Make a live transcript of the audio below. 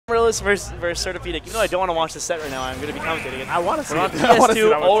Amaryllis versus Sertapedic. Even though I don't want to watch this set right now, I'm going to be commentating it. I want to see We're it. on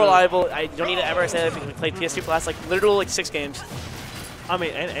PS2, all reliable. I don't need to ever say that. We played PS2 for the last literally 6 games. I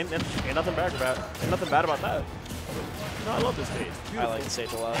mean, ain't nothing bad about it. Ain't nothing bad about that. No, I love this stage. I like the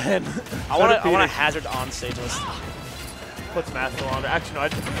stage a lot. And I want to hazard on stage list. Put Smashville on there. Actually, no,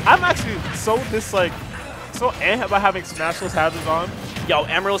 I'm actually so amped about having Smashville's hazards on. Yo,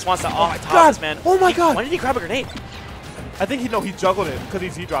 Amaryllis wants to God, man. Oh my god! Why did he grab a grenade? I think he juggled it because he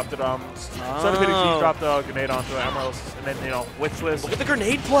Z-dropped it. Sertapedic Z-dropped the grenade onto Amaryllis, and then Witch Twist. Look at the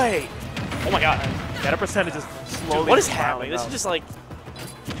grenade play! Oh my god! Yeah, that percentage is slowly. Dude, what is happening? This is just like.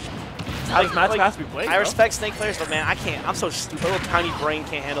 How this match has to be played. I respect Snake players, but man, I can't. I'm so stupid. My little tiny brain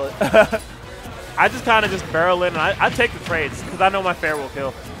can't handle it. I just kind of barrel in, and I take the trades because I know my fair will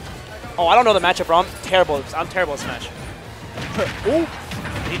kill. Oh, I don't know the matchup, bro. I'm terrible. I'm terrible at Smash. Ooh.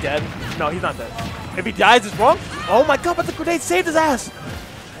 He dead? No, he's not dead. If he dies, it's wrong. Oh my god, but the grenade saved his ass.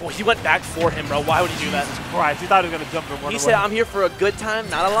 Oh, he went back for him, bro. Why would he do that? Christ, he thought he was going to jump and run away. He said, I'm here for a good time,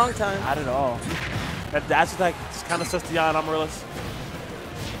 not a long time. I don't know. That's like, it's kind of sus to on Amaryllis.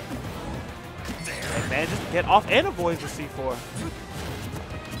 Hey, man, just get off and avoid the C4.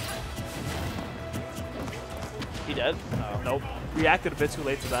 He dead? Oh. Nope. Reacted a bit too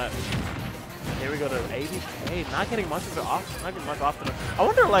late to that. Here we go to ABK. Not getting much of it off. Not getting much off enough. I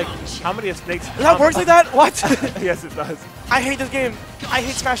wonder, like, how many snakes. That works like that? What? Yes, it does. I hate this game. I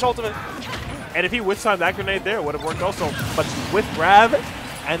hate Smash Ultimate. And if he withstood that grenade there, it would have worked also. But with grab,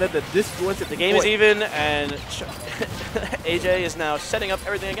 and then the disjointed. The game is even, and AJ is now setting up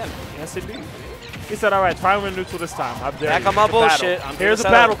everything again. Yes, indeed. He said, all right, try and win neutral this time. I'm there. Back on my bullshit. Here's a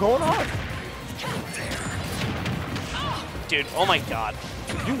battle going on. Dude, oh my god.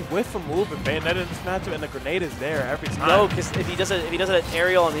 You whiff a move and Bayonetta in this matchup, and the grenade is there every time. No, because if he does an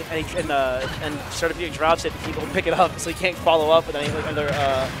aerial and Sertapedic drops it, he will pick it up, so he can't follow up with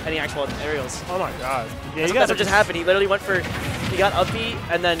any actual aerials. Oh my god! Yeah, that's what just happened. He literally went for, he got up B,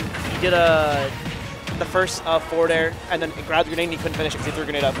 and then he did the first forward air, and then grabbed the grenade and he couldn't finish it because he threw a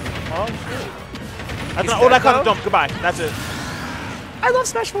grenade up. Oh shit! That kind of jump. Goodbye. That's it. I love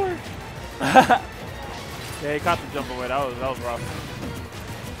Smash 4. Yeah, he caught the jump away. That was rough.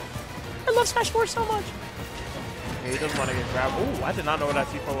 I love Smash 4 so much. Yeah, he doesn't want to get grabbed. Ooh, I did not know what that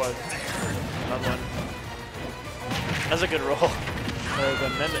C4 was. Another one. That's a good roll.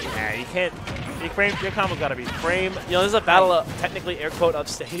 Yeah, you can't. Your combo's got to be frame. You know, this is a battle, technically air quote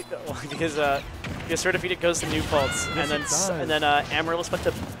upstate, because Sertapedic goes to new faults, yes, and then Amaryllis went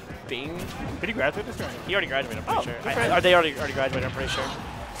to Bing. Did he graduate this year? He already graduated, I'm pretty sure. Are they already graduated? I'm pretty sure.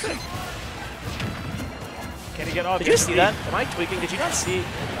 Can he get off? Did you see that? Am I tweaking? Did you not see?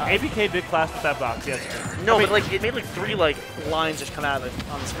 ABK did clash with that box, yes. No, but like it made like 3 lines just come out of it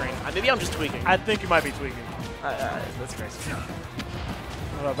on the screen. Maybe I'm just tweaking. I think you might be tweaking. That's crazy.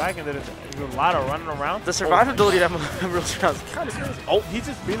 Well, back in there's a lot of running around. The survivability of Amaryllis rounds is kind of crazy. Oh, he's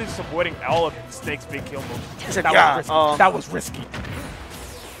just really just avoiding all of Snake's big kill moves. That was risky.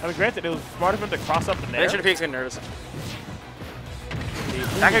 I mean, granted, it was smart of him to cross up the nair. I think Sertapedic's getting nervous.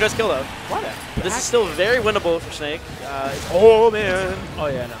 That guy does kill though. What? This is still very winnable for Snake. Oh man. Oh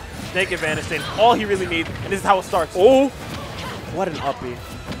yeah, no. Snake advantage stage. All he really needs, and this is how it starts. Oh, what an uppie.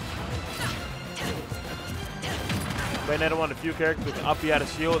 Bayonetta one of the few characters who can up B out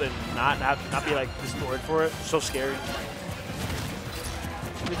of shield and not be like destroyed for it. So scary.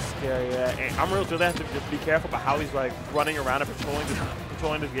 It's scary, yeah. And Amaryllis really has to just be careful about how he's like running around and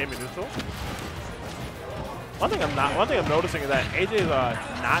controlling this game in neutral. One thing I'm noticing is that AJ is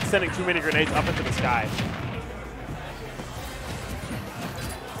not sending too many grenades up into the sky.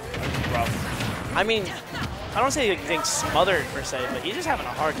 That's rough. I mean, I don't say he's getting smothered per se, but he's just having a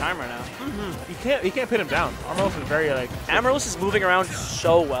hard time right now. He can't pin him down. Amaryllis is very like. Amaryllis is moving around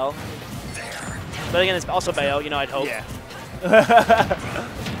so well. But again, it's also Bayo. You know, I'd hope. Yeah.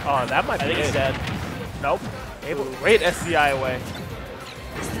 Oh, that might be. I think he's dead. Nope. Great SCI away.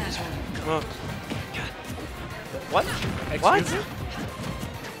 What? Excuse me?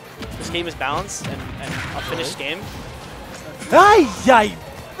 This game is balanced and a finished game. I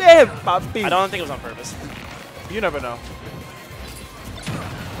don't think it was on purpose. You never know.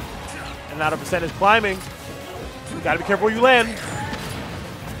 And now the percent is climbing. You gotta be careful where you land.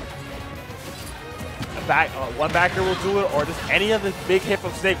 One backer will do it, or just any other big hit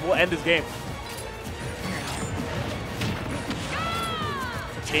from Snake will end this game.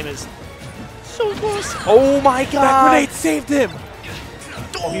 This game is so close. Oh my god! That grenade saved him!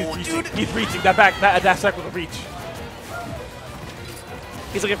 Oh, dude! He's reaching. That cycle of reach.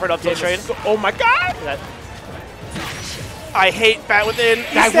 He's looking for an update trade. Oh my god! I hate Bat Within.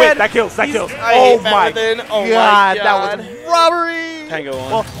 That kills. Oh my god! That was robbery! Pango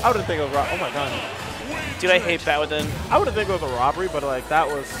won. Well, I wouldn't think it was oh my god. Dude, I hate that within. I wouldn't think it was a robbery, but like that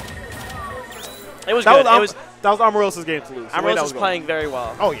was. It was good. That was Amaryllis' game to lose. Amaryllis was playing very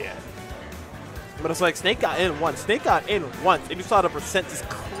well. Oh yeah. But it's like Snake got in once. Snake got in once, and you saw the percent just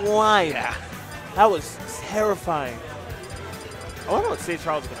climb. Yeah. That was terrifying. I wonder what state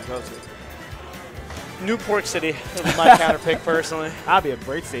Charles is going to go to. Newport City is my counter pick personally. That'd be a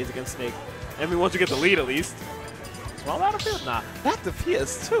great stage against Snake. I mean, once you get the lead at least. Small battlefield? Nah. Back to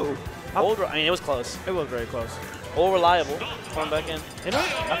PS2. I mean, it was close. It was very close. All reliable. Going back in. You know,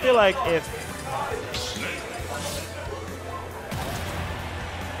 I feel like if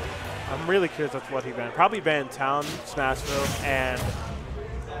I'm really curious as to what he banned. Probably banned Town, Smashville, and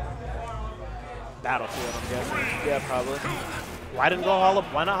Battlefield, I'm guessing. Yeah, probably. Why didn't go Hollow?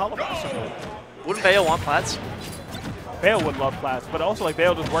 Why not Hollow Blast? Wouldn't Bayo want plats? Bale would love Blast, but also like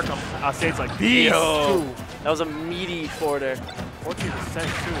Bale just worked on states like these. Yo, that was a meaty forward there. 14%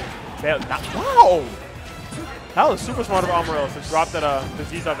 too. Bale, wow! That was super smart of Amaryllis to drop that the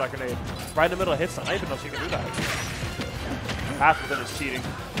Z-Dive that grenade right in the middle of hits. I didn't even know she could do that. Half of it is cheating.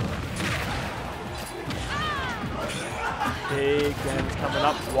 Big Ben's coming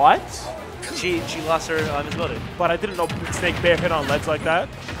up. What? She lost her invisibility. But I didn't know Snake Bear hit on ledge like that.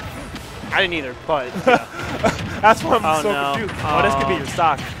 I didn't either, but yeah. That's why I'm so no. confused. Oh, this could be your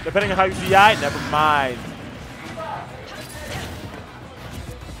stock. Depending on how you DI, never mind.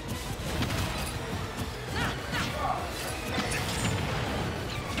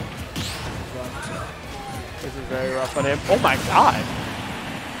 This is very rough on him. Oh my god.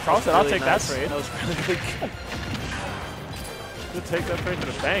 Charles said, I'll take that trade. That was really good. We'll take that trade to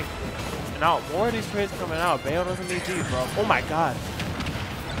the bank. And now more of these trades coming out. Bale doesn't need these, bro. Oh my god.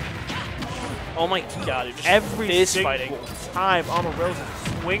 Oh my god, dude. Every single time Amaryllis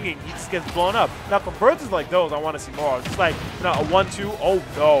is swinging, he just gets blown up. Now, for birds like those, I want to see more. It's like, you know, a 1-2. Oh,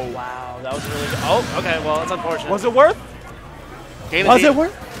 no. Wow, that was really good. Oh, okay, well, that's unfortunate. Was it worth? Was it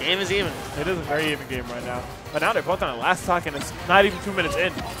worth? Game is even. It is a very even game right now. But now they're both on the last stock, and it's not even 2 minutes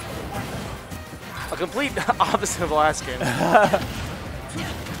in. A complete opposite of the last game. Now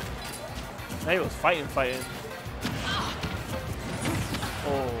he was fighting.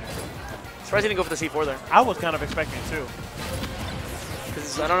 Oh. Surprised he didn't go for the C4 there. I was kind of expecting it too.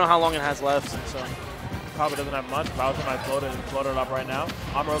 Because I don't know how long it has left, so. Probably doesn't have much. Bowser might float it up right now.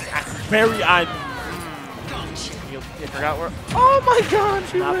 Amaryllis acts very on. You forgot where. Oh my god,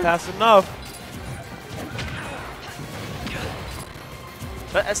 she Not went. fast enough.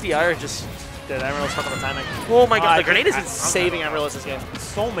 But SDR just did Amaryllis fuck on the timing. Oh my god, the grenade is saving Amaryllis this game.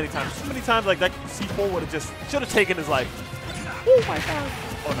 So many times, like that C4 would have just should have taken his life. Oh my god.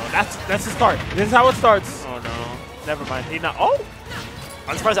 Oh no, that's the start. This is how it starts. Oh no. Never mind. He not. Oh.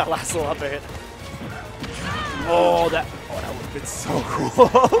 I'm surprised that last little up there hit. Oh, that would have been so cool.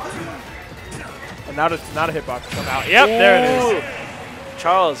 And now not a hitbox come out. Yep, there it is.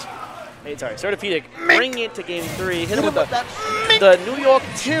 Charles. Hey, sorry, Sertapedic, bring it to game 3. Hit him with the New York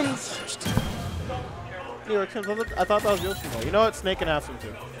Tims. New York Tims. I thought that was Yoshimo. You know what? Snake can have some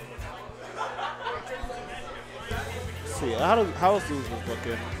too. Let's see, how is Lose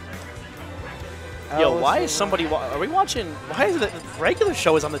looking? Yo, why is somebody? Are we watching? Why is the regular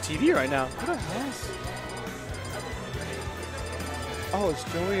show is on the TV right now? What the hell? Oh, it's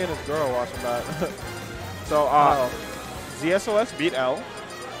Joey and his girl watching that. So, ZSOS beat L.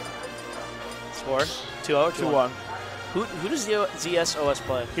 Score 2-0 or 2-1. Who does ZSOS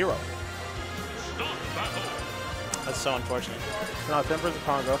play? Hero. That's so unfortunate. No, Denver's a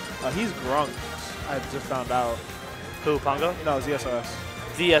Congo. He's Grunk. I just found out. Who, Pongo? No, ZSOS.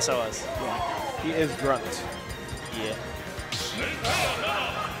 ZSOS. Yeah. He is Grunt. Yeah.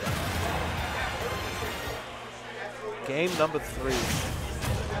 Game number 3.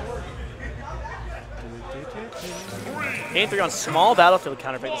 Game 3 on small battlefield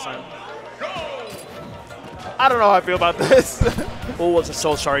counterpick this time. I don't know how I feel about this. Oh, I'm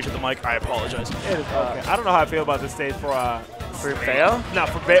so sorry to the mic. I apologize. It is okay. I don't know how I feel about this stage for Bayo? No,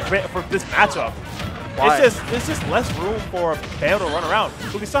 for this matchup. Why? It's just less room for Bayo to run around.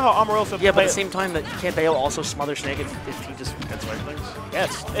 But we saw how Amaryllis. Yeah, but at the same time, that can't Bayo also smother Snake if he just gets right things?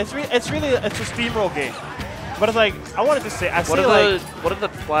 Yes, it's a steamroll game. But it's like I wanted to say, what are the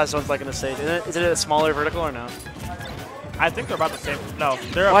blast zones like in the stage? Is it a smaller vertical or no? I think they're about the same. No,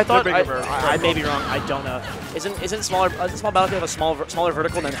 they're bigger vertical. I may be wrong. I don't know. Isn't small battlefield have a smaller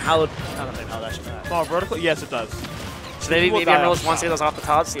vertical than how? I don't think how that should be. Small vertical? Yes, it does. So maybe Amaryllis wants to get those off the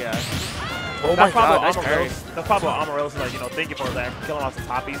tops. Yeah. Oh my god, nice parry. That's probably what Amaryllis is like, thinking for there, killing off the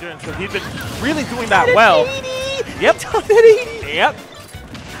top easier, because he's been really doing that well. Yep. Yep.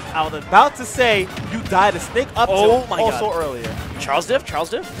 I was about to say you died a Snake up also earlier. Charles diff? Charles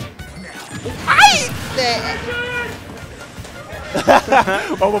diff?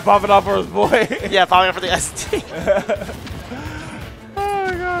 Oh, we're popping off for his boy. Yeah, popping up for the ST. Oh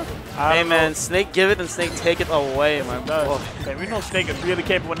my god. Hey man, Snake give it and Snake take it away, my boy. Man, we know Snake is really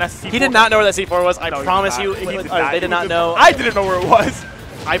capable when that C4. He did not know where that C4 was. I No, he promise did you. not. They did not know. I didn't know where it was.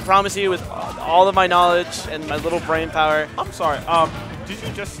 I promise you, with all of my knowledge and my little brain power. I'm sorry. Did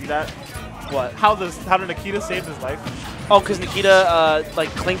you just see that? What? How did Nikita saved his life? Oh, because Nikita like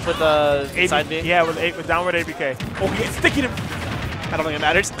clinked with side B. Yeah, with downward ABK. Oh, he gets sticky to. I don't think it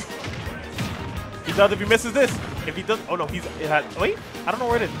matters. He does if he misses this. If he does, oh no, wait. I don't know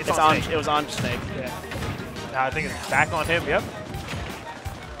where it is. It's on Snake. It was on Snake. Yeah. Now I think it's back on him. Yep.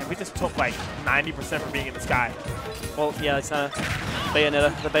 And we just took like 90% from being in the sky. Well, yeah, it's not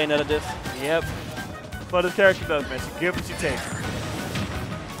Bayonetta. The Bayonetta diff. Yep. But his character does, man. You give what you take.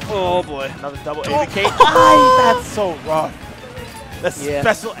 Oh boy. Another double Oh. ABK. That's so rough. That's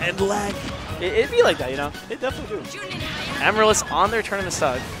special end lag. It'd be like that, you know. It definitely do. Amaryllis on their turn in the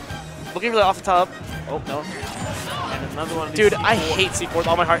side. Looking for the off the top. Oh, no. And another one of these Dude, I hate C4 with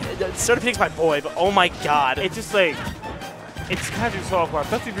all my heart. Sertapedic's my boy, but oh my god. It's just like, it's kind of so hard,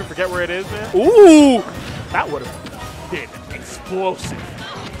 especially if you forget where it is, man. Ooh! That would have been explosive.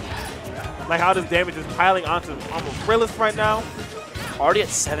 Like how this damage is piling onto Amaryllis right now. Already at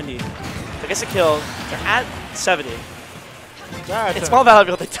 70. I guess a kill. They're at 70. That's It's small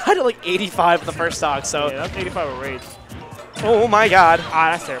value. They died at like 85 with the first stock, so. Yeah, that's 85 with rage. Oh my god.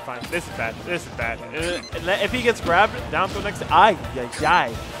 That's terrifying. This is bad. This is bad. If he gets grabbed down to the next,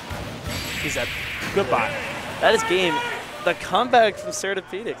 He's dead. Goodbye. That is game. The comeback from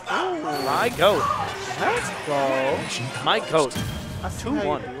Sertapedic. My goat. Let's go. My goat. I see how you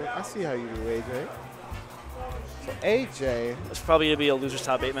 2-1. do it. I see how you do, AJ. So AJ, It's probably going to be a loser's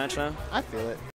top 8 match now. I feel it.